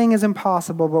 everything is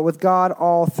impossible, but with God,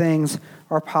 all things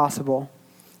are possible.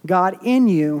 God in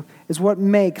you is what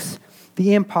makes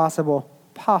the impossible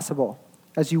possible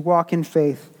as you walk in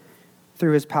faith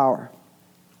through his power.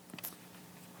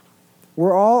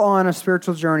 We're all on a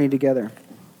spiritual journey together.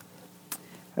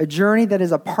 A journey that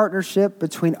is a partnership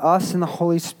between us and the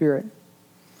Holy Spirit.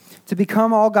 To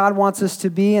become all God wants us to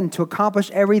be and to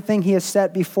accomplish everything he has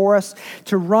set before us,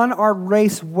 to run our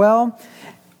race well.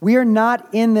 We are not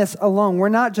in this alone. We're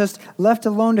not just left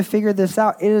alone to figure this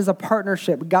out. It is a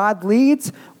partnership. God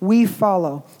leads, we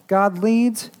follow. God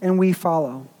leads, and we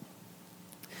follow.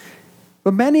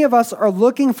 But many of us are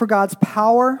looking for God's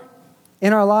power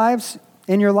in our lives.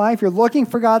 In your life, you're looking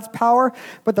for God's power,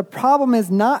 but the problem is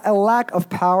not a lack of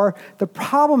power. The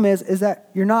problem is that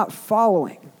you're not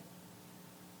following.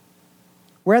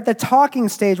 We're at the talking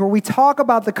stage where we talk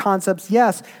about the concepts.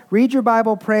 Yes, read your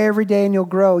Bible, pray every day, and you'll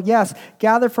grow. Yes,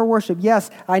 gather for worship. Yes,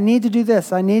 I need to do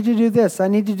this. I need to do this. I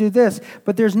need to do this.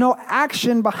 But there's no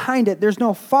action behind it. There's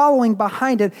no following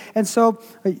behind it. And so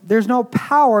there's no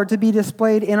power to be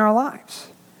displayed in our lives.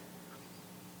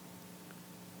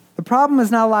 The problem is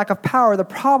not a lack of power. The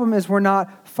problem is we're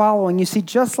not following. You see,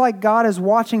 just like God is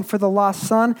watching for the lost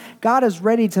son, God is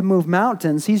ready to move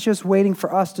mountains. He's just waiting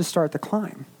for us to start the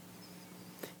climb.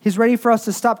 He's ready for us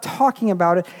to stop talking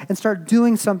about it and start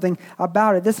doing something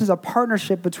about it. This is a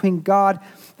partnership between God,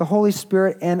 the Holy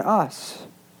Spirit, and us.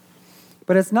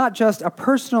 But it's not just a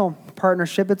personal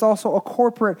partnership. It's also a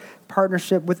corporate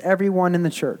partnership with everyone in the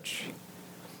church.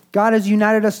 God has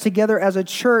united us together as a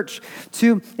church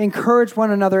to encourage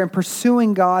one another in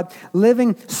pursuing God,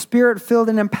 living spirit-filled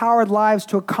and empowered lives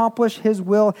to accomplish his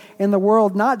will in the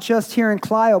world, not just here in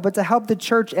Clio, but to help the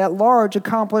church at large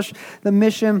accomplish the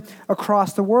mission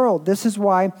across the world. This is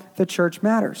why the church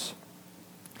matters.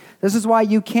 This is why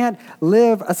you can't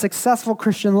live a successful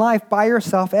Christian life by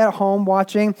yourself at home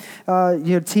watching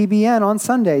TBN on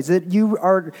Sundays. That you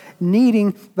are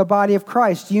needing the body of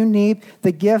Christ. You need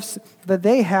the gifts that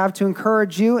they have to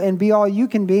encourage you and be all you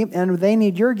can be, and they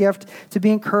need your gift to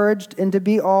be encouraged and to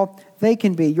be all they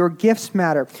can be. Your gifts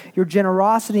matter. Your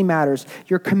generosity matters.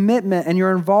 Your commitment and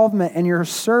your involvement and your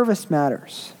service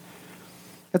matters.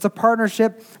 It's a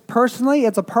partnership personally.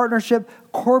 It's a partnership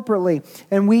corporately.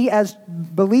 And we as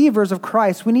believers of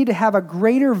Christ, we need to have a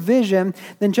greater vision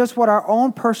than just what our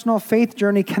own personal faith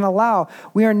journey can allow.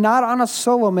 We are not on a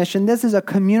solo mission. This is a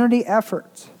community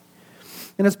effort.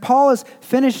 And as Paul is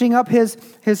finishing up his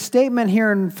statement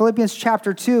here in Philippians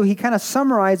chapter 2, he kind of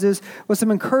summarizes with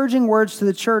some encouraging words to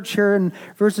the church here in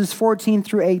verses 14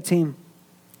 through 18.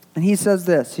 And he says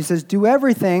this. He says, "Do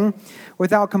everything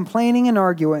without complaining and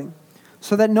arguing.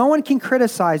 so that no one can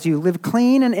criticize you. Live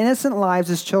clean and innocent lives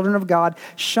as children of God,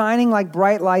 shining like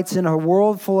bright lights in a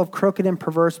world full of crooked and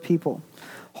perverse people.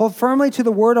 Hold firmly to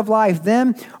the word of life.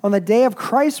 Then, on the day of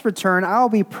Christ's return, I will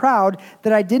be proud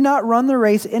that I did not run the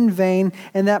race in vain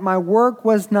and that my work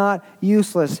was not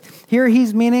useless. Here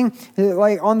he's meaning,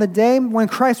 like on the day when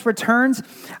Christ returns,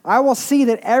 I will see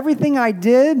that everything I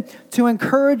did to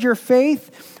encourage your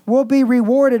faith will be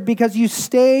rewarded because you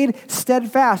stayed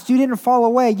steadfast. You didn't fall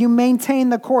away. You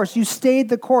maintained the course. You stayed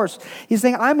the course. He's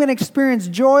saying, I'm going to experience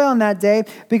joy on that day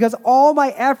because all my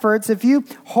efforts, if you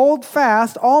hold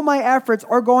fast, all my efforts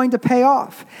are going to pay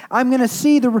off. I'm going to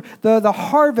see the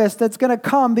harvest that's going to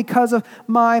come because of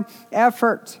my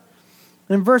effort.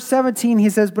 In verse 17, he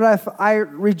says, but if I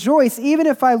rejoice, even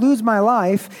if I lose my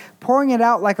life, pouring it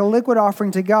out like a liquid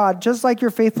offering to God, just like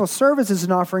your faithful service is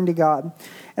an offering to God.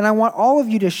 And I want all of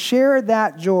you to share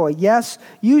that joy. Yes,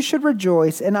 you should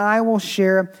rejoice, and I will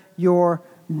share your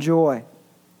joy.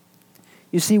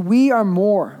 You see, we are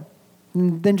more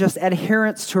than just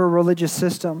adherents to a religious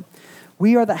system.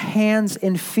 We are the hands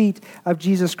and feet of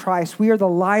Jesus Christ. We are the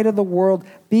light of the world,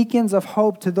 beacons of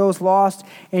hope to those lost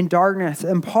in darkness.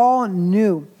 And Paul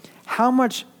knew how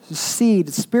much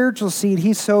seed, spiritual seed,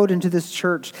 he sowed into this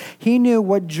church. He knew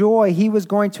what joy he was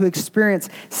going to experience,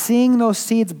 seeing those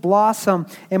seeds blossom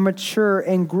and mature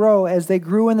and grow as they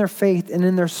grew in their faith and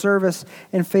in their service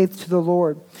and faith to the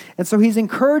Lord. And so he's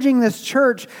encouraging this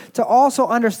church to also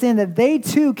understand that they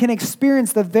too can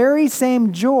experience the very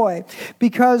same joy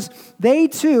because they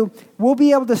too will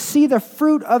be able to see the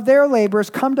fruit of their labors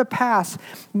come to pass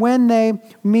when they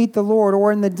meet the Lord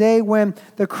or in the day when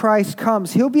the Christ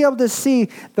comes. He'll be able to see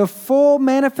the full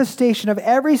manifestation of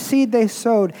every seed they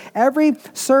sowed, every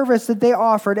service that they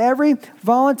offered, every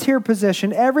volunteer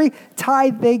position, every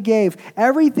tithe they gave,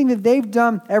 everything that they've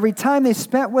done, every time they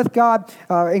spent with God,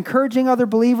 encouraging other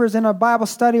believers in a Bible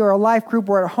study or a life group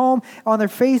or at home on their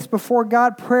face before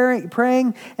God,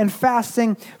 praying and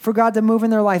fasting for God to move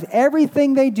in their life.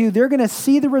 Everything they do, they're going to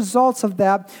see the results of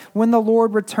that when the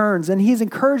Lord returns. And he's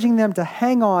encouraging them to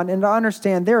hang on and to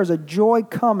understand there is a joy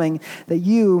coming that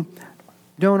you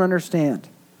don't understand.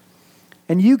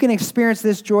 And you can experience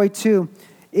this joy too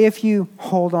if you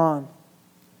hold on.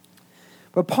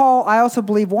 But Paul, I also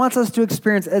believe, wants us to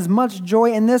experience as much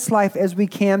joy in this life as we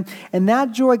can. And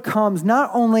that joy comes not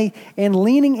only in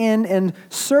leaning in and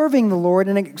serving the Lord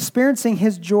and experiencing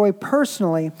his joy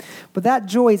personally, but that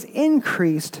joy is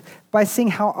increased by seeing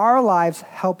how our lives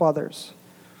help others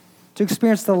to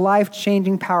experience the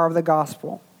life-changing power of the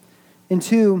gospel. And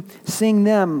two, seeing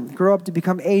them grow up to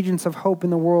become agents of hope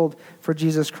in the world for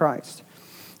Jesus Christ.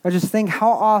 I just think,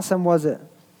 how awesome was it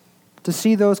to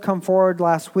see those come forward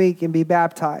last week and be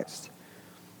baptized?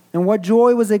 And what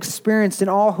joy was experienced in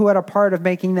all who had a part of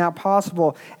making that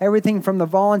possible. Everything from the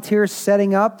volunteers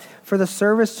setting up for the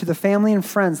service to the family and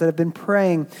friends that have been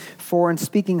praying for and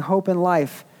speaking hope and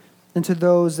life into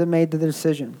those that made the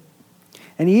decision.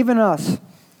 And even us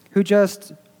who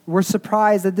just were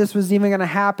surprised that this was even going to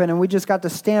happen, and we just got to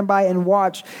stand by and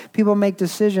watch people make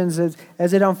decisions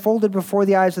as it unfolded before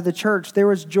the eyes of the church. There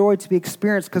was joy to be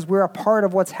experienced because we're a part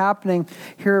of what's happening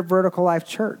here at Vertical Life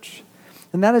Church.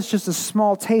 And that is just a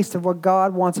small taste of what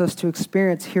God wants us to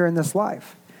experience here in this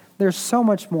life. There's so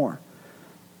much more.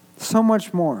 So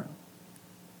much more.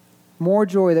 More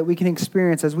joy that we can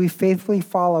experience as we faithfully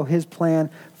follow his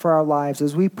plan for our lives,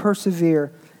 as we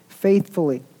persevere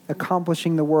faithfully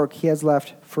accomplishing the work he has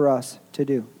left for us to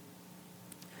do.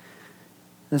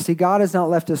 And see, God has not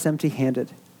left us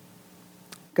empty-handed.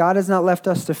 God has not left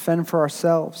us to fend for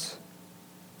ourselves.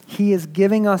 He is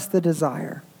giving us the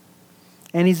desire,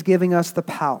 and he's giving us the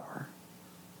power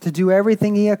to do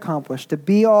everything he accomplished, to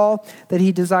be all that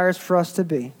he desires for us to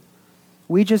be.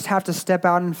 We just have to step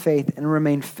out in faith and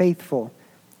remain faithful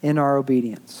in our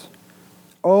obedience.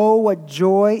 Oh, what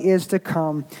joy is to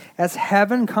come as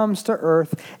heaven comes to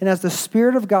earth and as the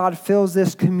Spirit of God fills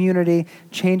this community,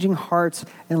 changing hearts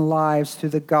and lives through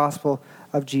the gospel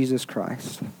of Jesus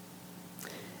Christ.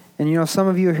 And you know, some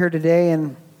of you are here today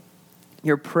and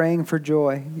you're praying for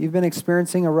joy. You've been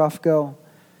experiencing a rough go.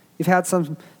 You've had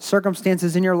some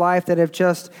circumstances in your life that have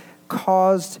just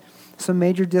caused some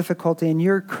major difficulty, and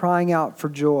you're crying out for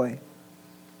joy.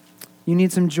 You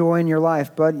need some joy in your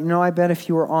life, but you know, I bet if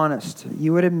you were honest,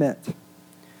 you would admit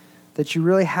that you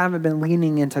really haven't been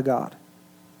leaning into God.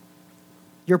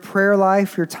 Your prayer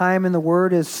life, your time in the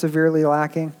Word is severely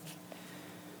lacking.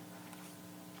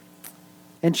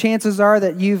 And chances are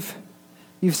that you've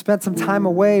spent some time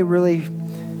away really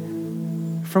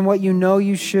from what you know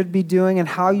you should be doing and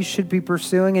how you should be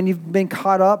pursuing, and you've been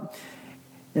caught up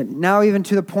And now even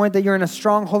to the point that you're in a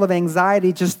stronghold of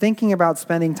anxiety just thinking about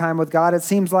spending time with God. It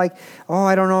seems like, oh,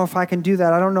 I don't know if I can do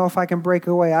that. I don't know if I can break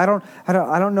away. I don't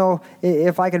know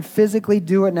if I can physically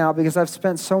do it now because I've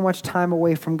spent so much time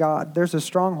away from God. There's a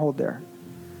stronghold there.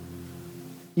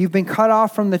 You've been cut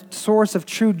off from the source of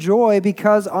true joy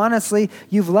because, honestly,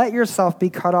 you've let yourself be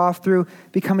cut off through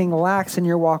becoming lax in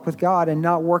your walk with God and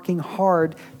not working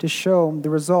hard to show the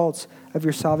results of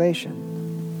your salvation.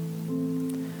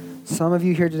 Some of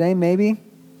you here today, maybe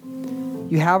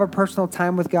you have a personal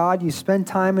time with God. You spend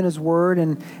time in His Word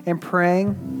and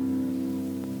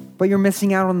praying, but you're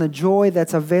missing out on the joy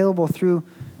that's available through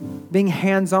being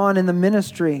hands-on in the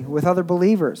ministry with other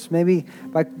believers, maybe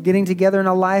by getting together in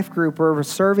a life group or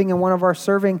serving in one of our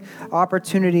serving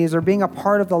opportunities or being a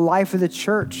part of the life of the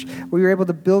church where you're able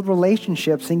to build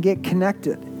relationships and get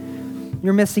connected.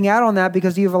 You're missing out on that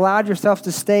because you've allowed yourself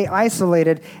to stay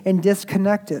isolated and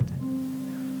disconnected.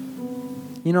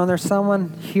 You know, there's someone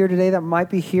here today that might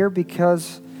be here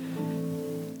because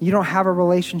you don't have a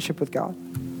relationship with God.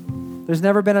 There's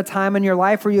never been a time in your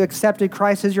life where you accepted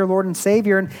Christ as your Lord and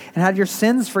Savior and had your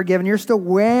sins forgiven. You're still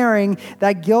wearing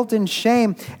that guilt and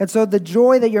shame. And so the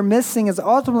joy that you're missing is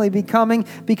ultimately becoming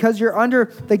because you're under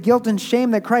the guilt and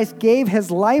shame that Christ gave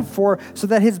His life for so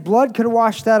that His blood could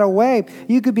wash that away.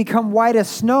 You could become white as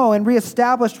snow and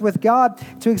reestablished with God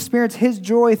to experience His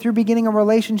joy through beginning a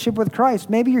relationship with Christ.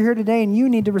 Maybe you're here today and you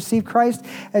need to receive Christ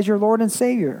as your Lord and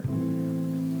Savior.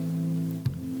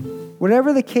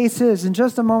 Whatever the case is, in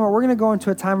just a moment, we're going to go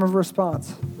into a time of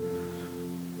response.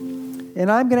 And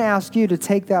I'm going to ask you to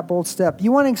take that bold step.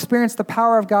 You want to experience the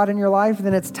power of God in your life?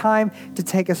 Then it's time to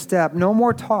take a step. No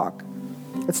more talk.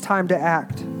 It's time to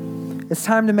act. It's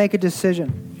time to make a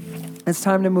decision. It's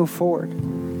time to move forward.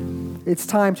 It's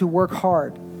time to work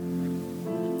hard.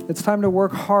 It's time to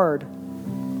work hard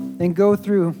and go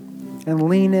through and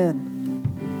lean in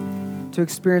to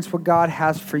experience what God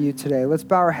has for you today. Let's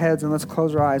bow our heads and let's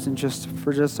close our eyes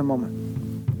for just a moment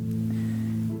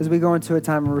as we go into a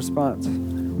time of response.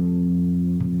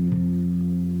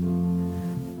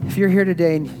 If you're here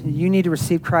today and you need to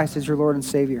receive Christ as your Lord and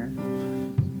Savior,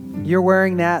 you're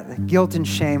wearing that guilt and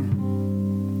shame.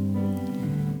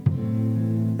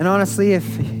 And honestly, if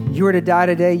you were to die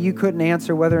today, you couldn't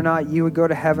answer whether or not you would go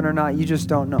to heaven or not. You just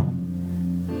don't know.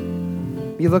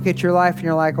 You look at your life and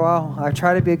you're like, well, I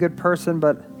try to be a good person,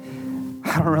 but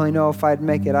I don't really know if I'd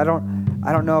make it. I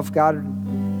don't know if God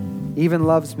even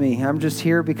loves me. I'm just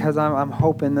here because I'm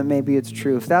hoping that maybe it's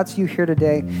true. If that's you here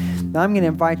today, I'm going to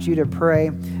invite you to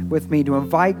pray with me, to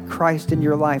invite Christ in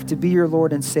your life, to be your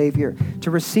Lord and Savior,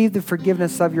 to receive the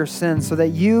forgiveness of your sins so that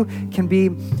you can be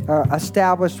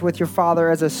established with your Father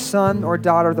as a son or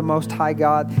daughter of the Most High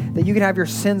God, that you can have your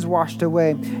sins washed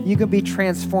away. You can be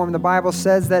transformed. The Bible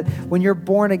says that when you're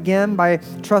born again by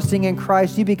trusting in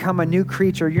Christ, you become a new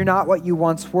creature. You're not what you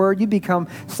once were. You become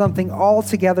something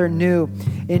altogether new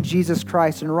in Jesus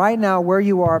Christ. And right now, where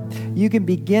you are, you can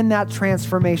begin that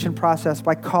transformation process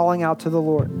by calling out to the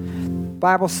Lord. The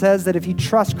Bible says that if you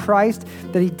trust Christ,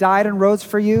 that He died and rose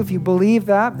for you, if you believe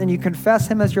that and you confess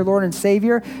Him as your Lord and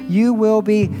Savior, you will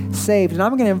be saved. And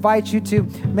I'm going to invite you to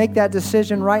make that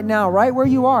decision right now, right where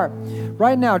you are.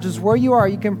 Right now, just where you are,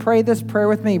 you can pray this prayer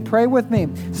with me. Pray with me.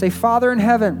 Say, Father in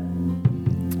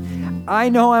heaven, I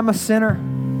know I'm a sinner,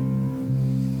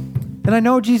 and I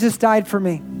know Jesus died for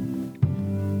me.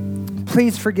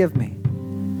 Please forgive me.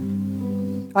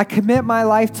 I commit my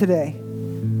life today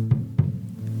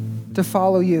to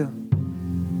follow you.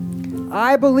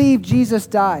 I believe Jesus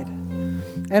died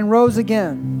and rose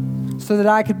again so that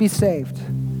I could be saved.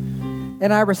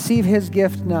 And I receive His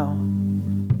gift now.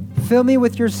 Fill me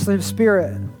with your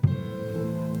Spirit.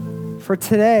 For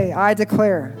today I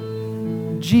declare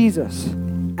Jesus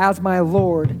as my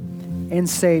Lord and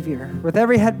Savior. With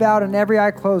every head bowed and every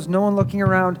eye closed, no one looking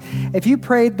around. If you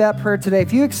prayed that prayer today,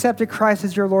 if you accepted Christ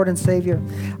as your Lord and Savior,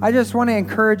 I just want to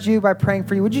encourage you by praying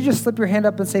for you. Would you just slip your hand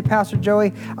up and say, Pastor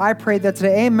Joey, I prayed that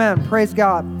today. Amen. Praise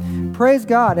God. Praise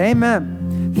God.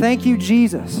 Amen. Thank you,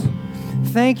 Jesus.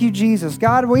 Thank you, Jesus.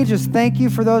 God, we just thank you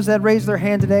for those that raised their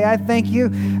hand today. I thank you,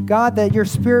 God, that your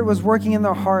Spirit was working in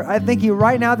their heart. I thank you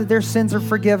right now that their sins are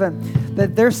forgiven,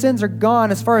 that their sins are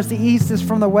gone as far as the east is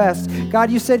from the west. God,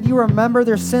 you said you remember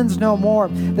their sins no more,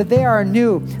 that they are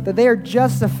new, that they are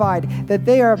justified, that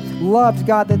they are loved,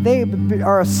 God, that they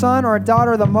are a son or a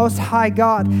daughter of the Most High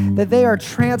God, that they are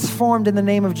transformed in the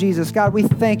name of Jesus. God, we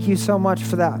thank you so much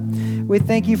for that. We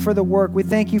thank you for the work. We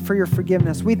thank you for your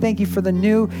forgiveness. We thank you for the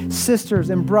new sisters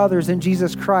and brothers in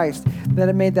Jesus Christ that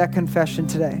have made that confession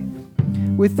today.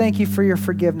 We thank you for your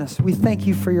forgiveness. We thank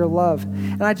you for your love.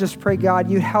 And I just pray, God,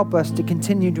 you help us to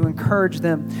continue to encourage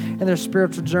them in their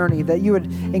spiritual journey, that you would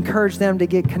encourage them to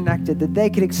get connected, that they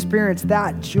could experience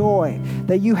that joy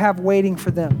that you have waiting for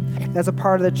them as a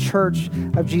part of the church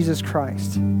of Jesus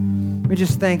Christ. We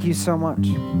just thank you so much.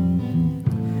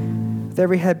 With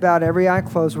every head bowed, every eye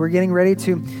closed, we're getting ready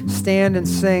to stand and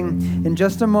sing. In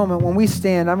just a moment, when we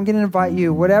stand, I'm going to invite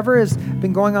you, whatever has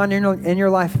been going on in your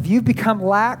life, if you've become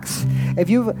lax, if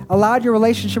you've allowed your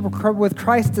relationship with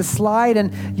Christ to slide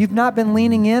and you've not been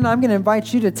leaning in, I'm going to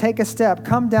invite you to take a step,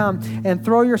 come down and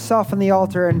throw yourself on the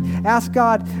altar and ask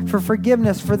God for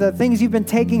forgiveness for the things you've been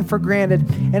taking for granted,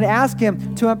 and ask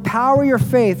Him to empower your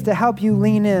faith to help you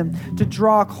lean in, to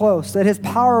draw close, that His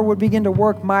power would begin to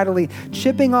work mightily,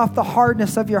 chipping off the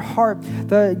hardness of your heart,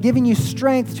 giving you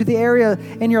strength to the area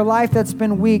in your life that's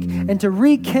been weak, and to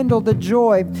rekindle the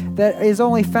joy that is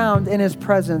only found in His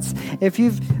presence. If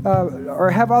you've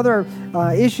or have other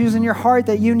issues in your heart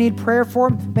that you need prayer for,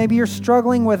 maybe you're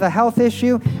struggling with a health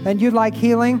issue and you'd like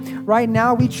healing, right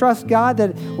now we trust God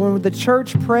that when the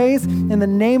church prays in the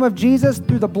name of Jesus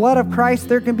through the blood of Christ,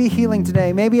 there can be healing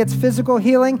today. Maybe it's physical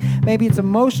healing, maybe it's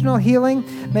emotional healing,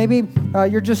 maybe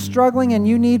you're just struggling and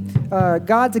you need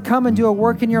God to come and do a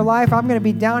work in your life. I'm going to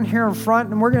be down here in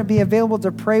front and we're going to be available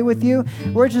to pray with you.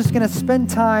 We're just going to spend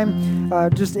time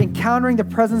just encountering the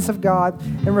presence of God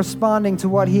and responding to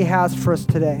what He has for us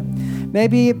today.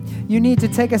 Maybe you need to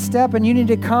take a step and you need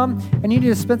to come and you need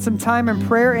to spend some time in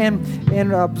prayer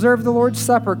and observe the Lord's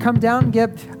Supper. Come down and get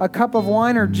a cup of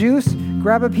wine or juice.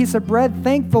 Grab a piece of bread.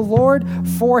 Thank the Lord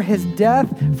for His death,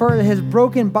 for His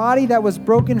broken body that was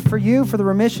broken for you, for the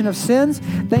remission of sins.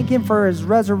 Thank Him for His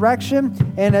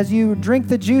resurrection. And as you drink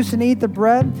the juice and eat the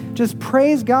bread, just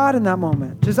praise God in that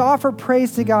moment. Just offer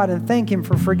praise to God and thank Him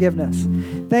for forgiveness.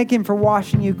 Thank Him for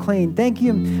washing you clean. Thank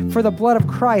Him for the blood of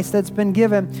Christ that's been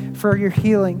given for your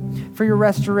healing, for your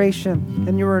restoration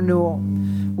and your renewal.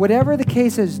 Whatever the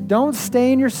case is, don't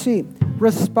stay in your seat.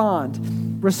 Respond.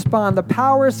 The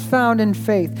power is found in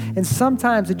faith, and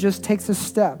sometimes it just takes a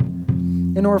step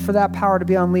in order for that power to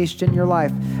be unleashed in your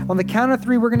life. On the count of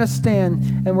 3, we're going to stand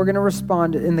and we're going to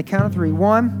respond in the count of 3.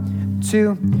 1,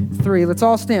 2, 3. Let's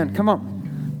all stand. Come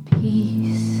on.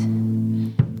 Peace,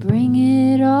 bring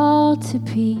it all to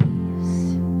peace.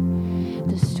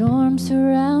 The storm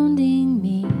surrounding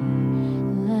me,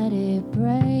 let it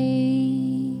break.